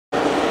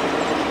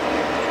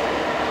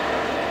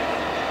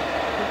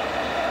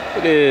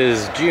It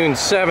is June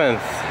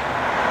 7th,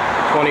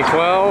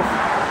 2012.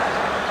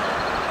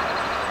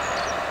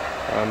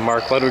 I'm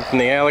Mark Ludwig from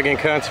the Allegan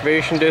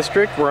Conservation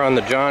District. We're on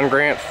the John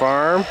Grant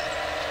Farm,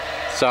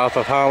 south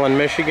of Holland,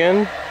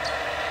 Michigan,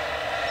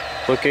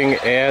 looking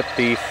at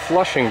the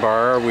flushing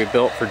bar we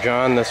built for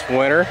John this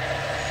winter.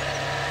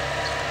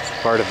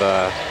 It's part of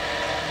a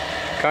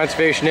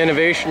Conservation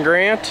Innovation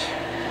Grant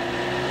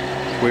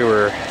we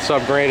were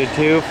sub-granted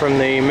to from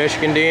the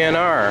Michigan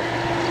DNR.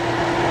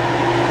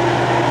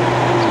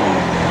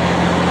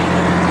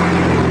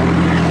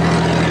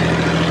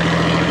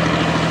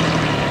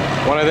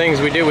 One of the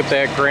things we did with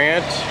that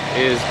grant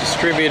is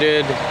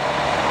distributed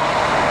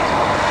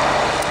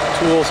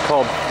tools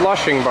called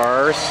flushing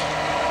bars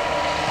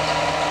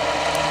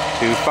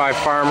to 5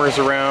 farmers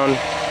around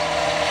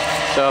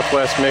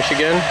southwest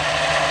Michigan.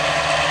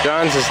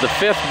 John's is the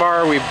 5th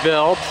bar we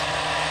built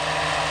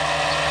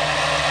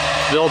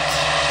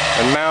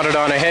and mounted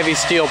on a heavy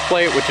steel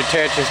plate which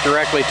attaches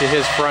directly to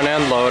his front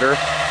end loader.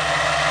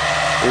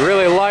 We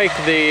really like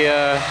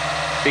the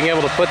being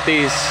able to put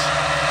these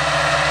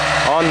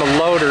on the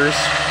loaders.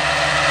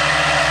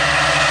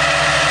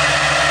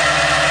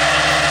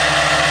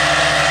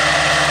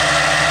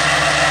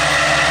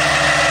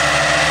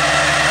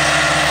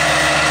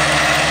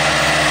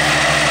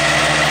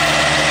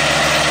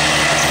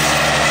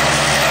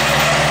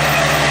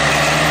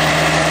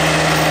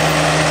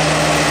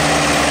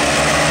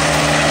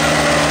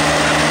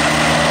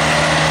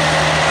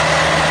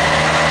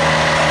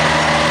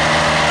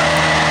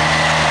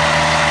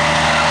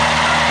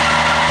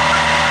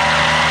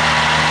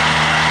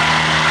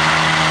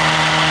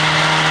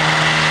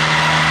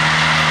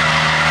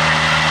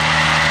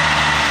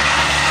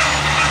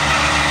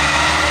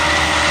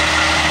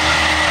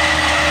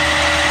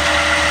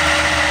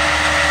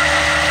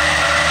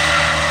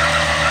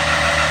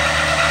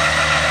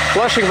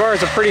 Flushing bar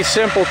is a pretty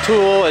simple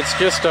tool. It's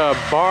just a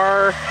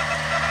bar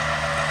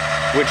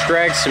which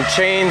drags some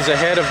chains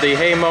ahead of the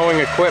hay mowing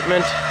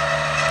equipment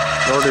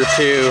in order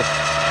to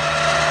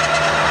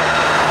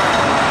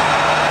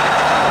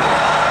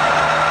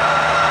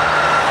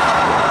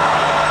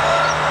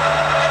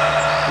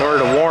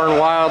warn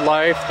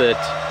wildlife that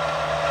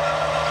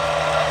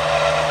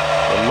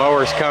the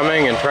mower's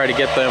coming and try to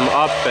get them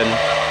up and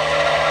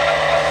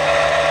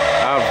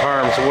out of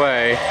harm's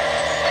way.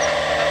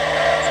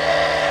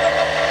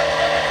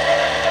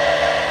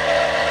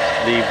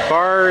 The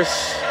bars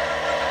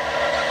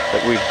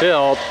that we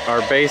built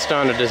are based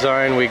on a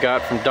design we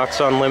got from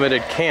Ducks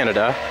Unlimited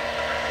Canada,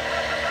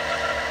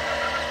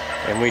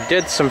 and we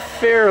did some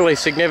fairly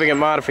significant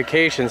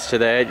modifications to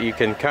that. You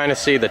can kind of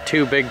see the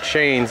 2 big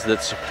chains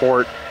that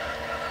support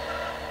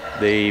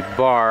the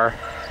bar.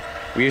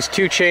 We used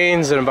 2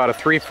 chains and about a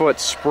 3-foot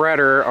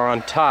spreader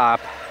on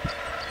top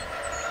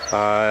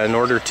in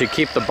order to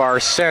keep the bar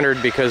centered,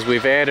 because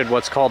we've added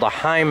what's called a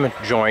heim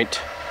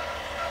joint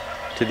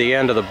to the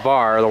end of the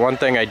bar. The one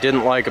thing I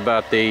didn't like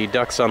about the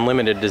Ducks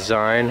Unlimited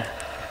design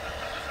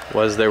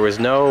was there was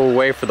no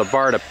way for the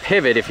bar to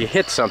pivot if you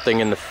hit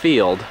something in the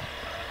field.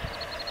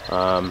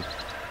 The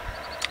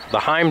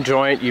heim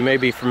joint, you may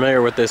be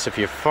familiar with this if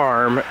you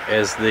farm,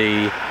 as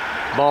the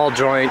ball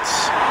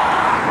joints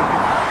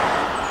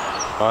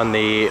on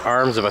the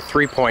arms of a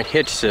 3-point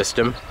hitch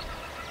system.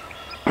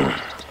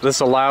 This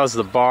allows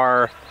the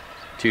bar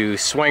to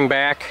swing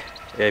back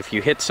if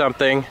you hit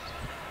something,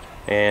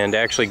 and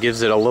actually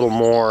gives it a little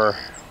more,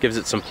 gives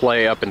it some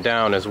play up and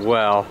down as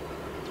well.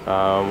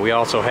 We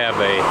also have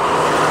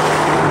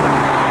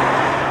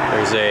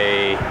there's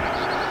a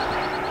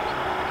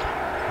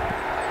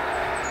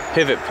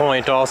pivot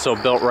point also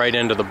built right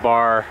into the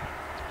bar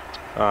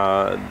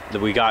that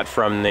we got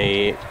from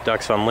the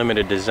Ducks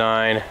Unlimited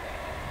design,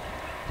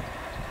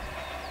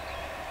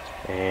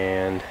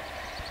 and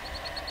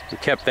we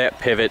kept that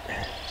pivot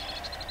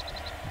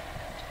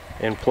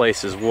in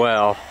place as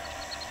well.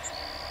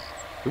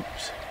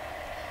 Oops.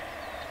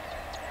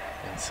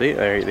 And see,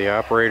 there, the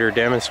operator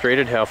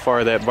demonstrated how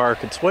far that bar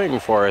could swing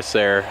for us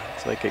there.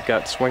 It's like it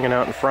got swinging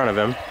out in front of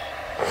him.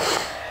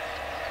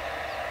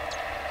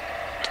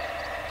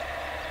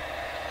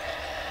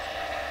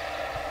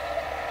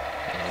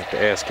 I'll have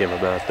to ask him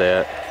about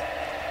that.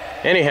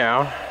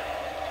 Anyhow,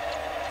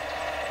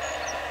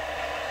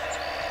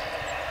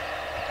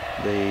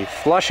 the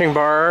flushing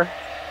bar,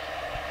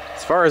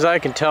 as far as I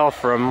can tell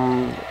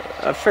from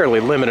a fairly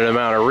limited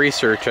amount of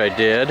research I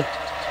did,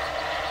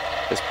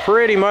 has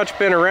pretty much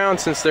been around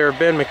since there have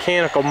been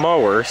mechanical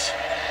mowers.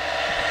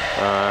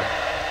 I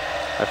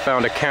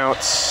found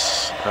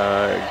accounts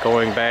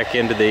going back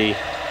into the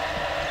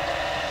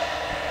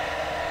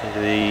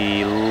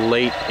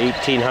late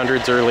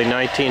 1800s, early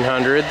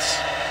 1900s.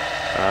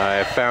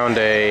 I found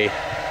a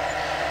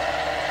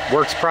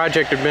Works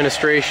Project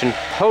Administration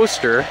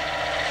poster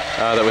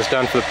that was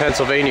done for the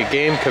Pennsylvania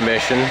Game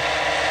Commission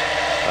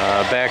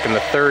back in the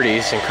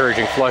 30s,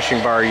 encouraging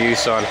flushing bar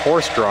use on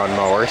horse-drawn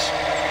mowers.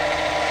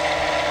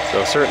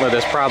 So certainly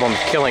this problem of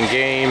killing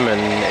game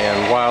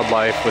and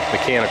wildlife with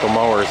mechanical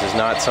mowers is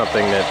not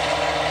something that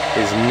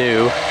is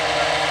new.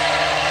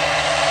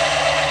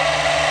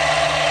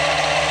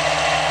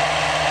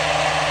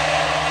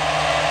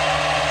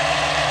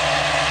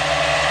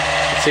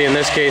 See, in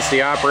this case,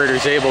 the operator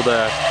is able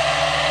to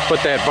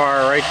put that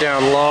bar right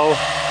down low.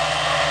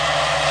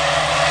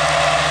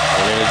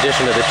 And in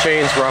addition to the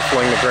chains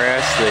ruffling the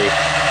grass, the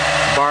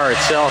bar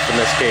itself, in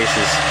this case,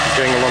 is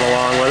jingling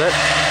along with it.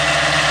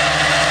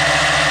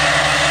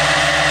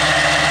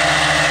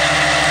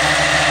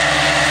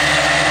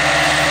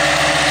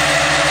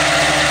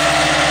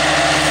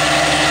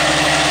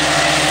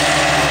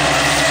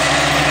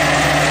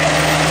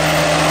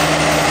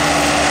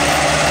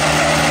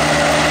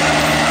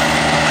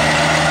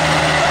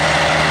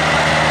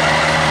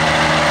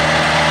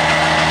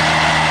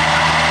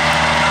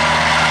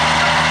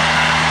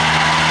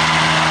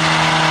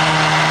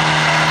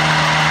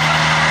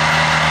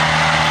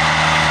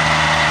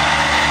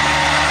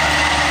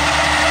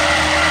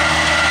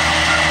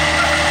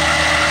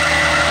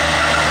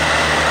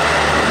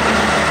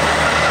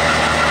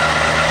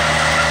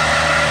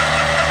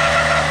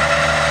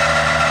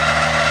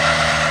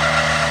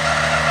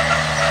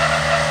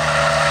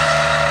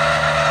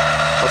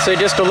 I'll say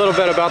just a little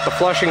bit about the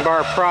flushing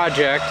bar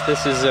project.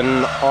 This is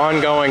an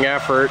ongoing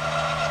effort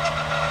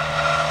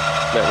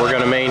that we're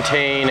going to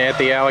maintain at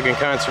the Allegan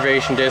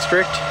Conservation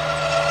District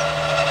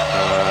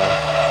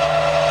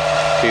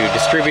to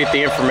distribute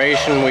the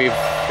information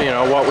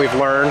what we've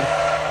learned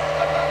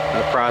in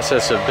the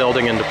process of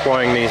building and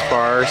deploying these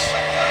bars.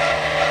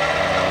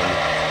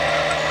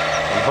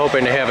 I'm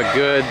hoping to have a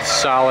good,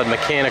 solid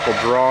mechanical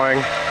drawing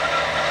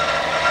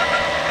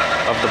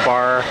of the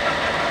bar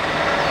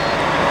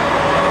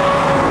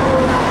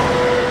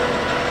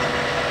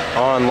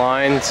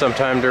online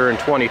sometime during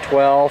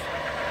 2012.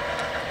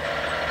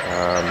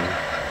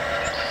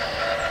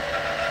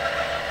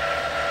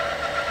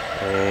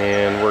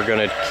 And we're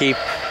going to keep,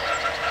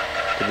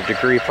 to the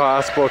degree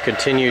possible,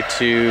 continue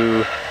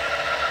to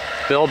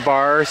build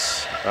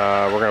bars.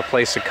 We're going to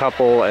place a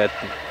couple at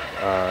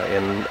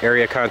in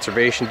area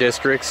conservation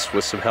districts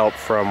with some help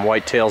from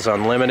Whitetails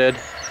Unlimited.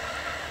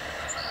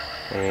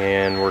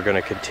 And we're going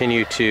to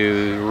continue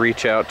to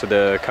reach out to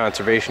the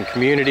conservation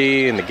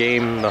community and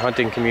the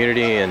hunting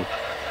community, and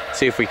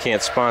see if we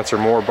can't sponsor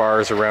more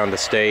bars around the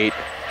state,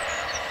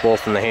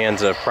 both in the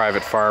hands of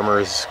private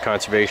farmers,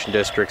 conservation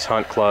districts,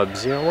 hunt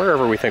clubs,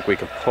 wherever we think we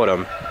can put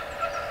them,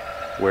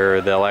 where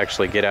they'll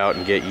actually get out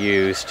and get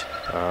used.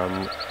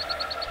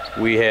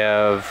 We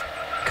have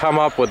come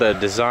up with a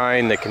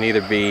design that can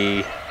either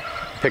be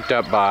picked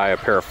up by a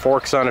pair of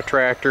forks on a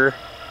tractor,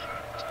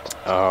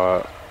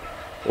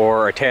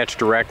 or attached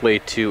directly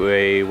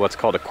to what's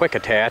called a quick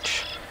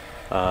attach.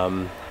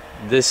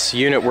 This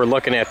unit we're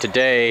looking at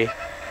today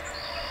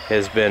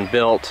has been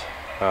built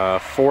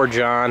for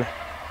John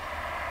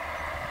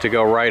to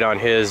go right on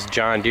his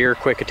John Deere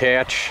quick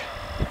attach,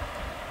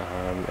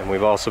 and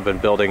we've also been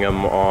building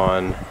them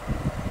on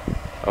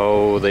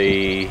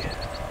I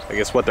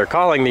guess what they're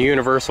calling the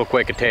universal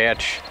quick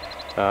attach.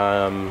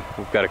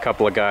 We've got a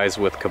couple of guys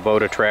with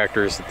Kubota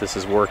tractors that this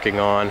is working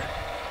on.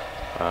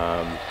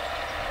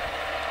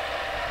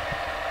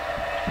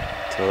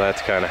 So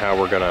that's kind of how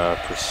we're going to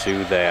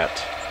pursue that.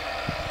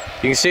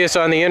 You can see us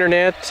on the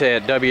internet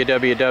at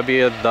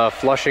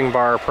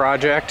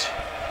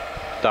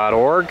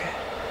www.theflushingbarproject.org.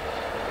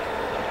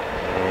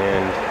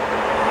 And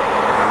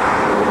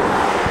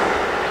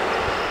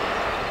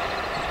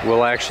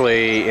we'll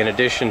actually, in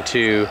addition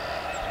to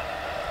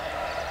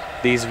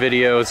these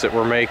videos that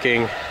we're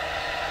making,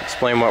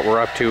 explain what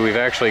we're up to. We've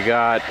actually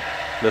got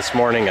this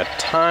morning a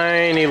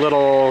tiny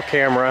little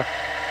camera.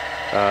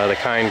 The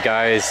kind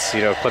guys,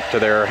 clip to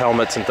their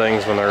helmets and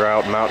things when they're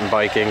out mountain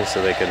biking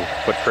so they can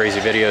put crazy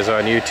videos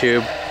on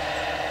YouTube.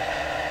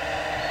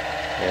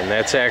 And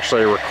that's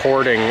actually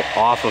recording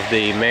off of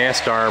the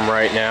mast arm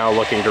right now,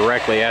 looking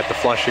directly at the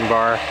flushing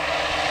bar.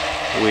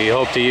 We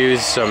hope to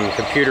use some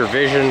computer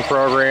vision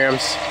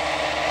programs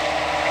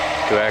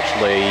to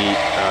actually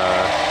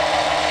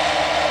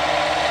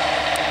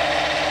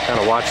kind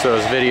of watch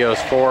those videos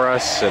for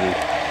us and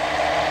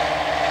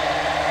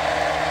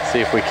see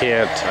if we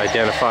can't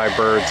identify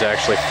birds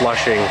actually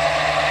flushing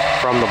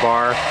from the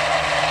bar.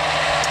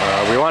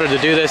 We wanted to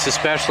do this,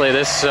 especially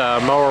this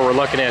mower we're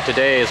looking at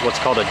today is what's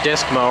called a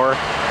disc mower.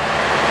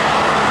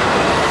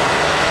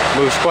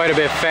 Moves quite a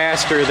bit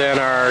faster than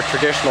our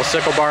traditional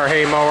sickle bar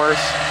hay mowers.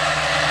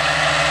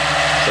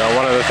 So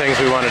one of the things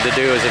we wanted to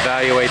do is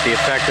evaluate the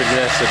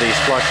effectiveness of these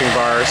flushing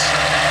bars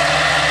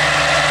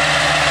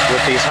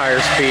with these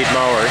higher speed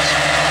mowers.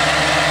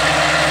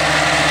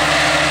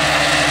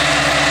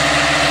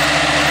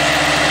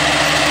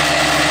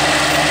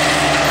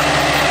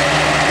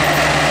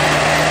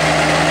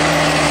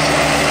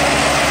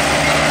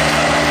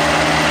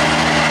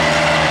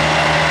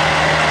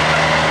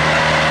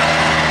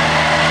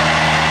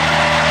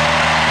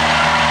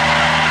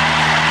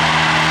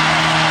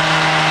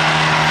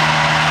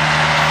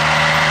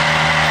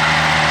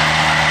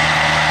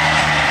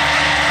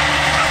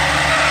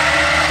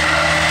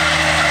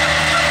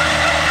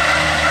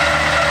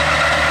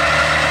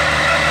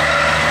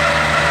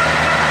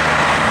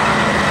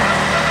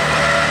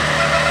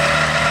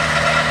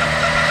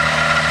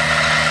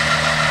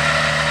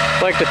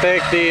 I'd like to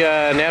thank the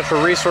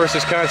Natural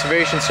Resources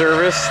Conservation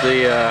Service,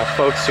 the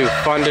folks who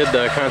funded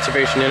the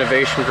Conservation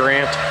Innovation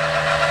Grant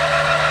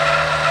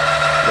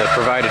that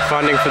provided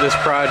funding for this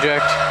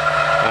project,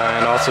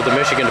 and also the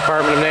Michigan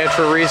Department of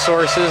Natural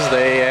Resources.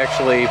 They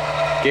actually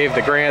gave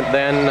the grant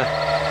then.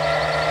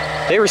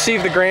 They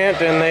received the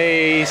grant and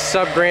they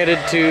sub-granted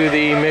to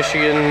the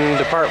Michigan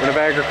Department of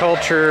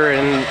Agriculture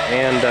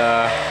and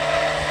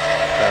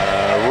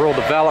Rural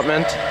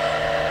Development,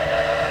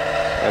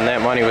 and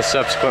that money was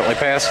subsequently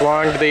passed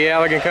along to the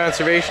Allegan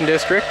Conservation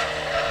District.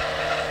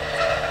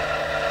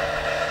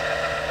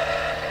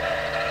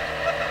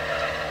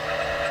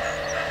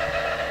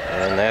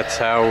 And that's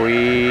how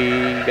we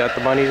got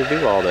the money to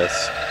do all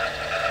this.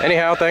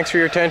 Anyhow, thanks for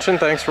your attention,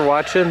 thanks for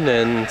watching,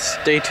 and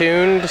stay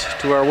tuned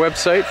to our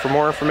website for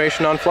more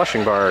information on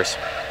flushing bars.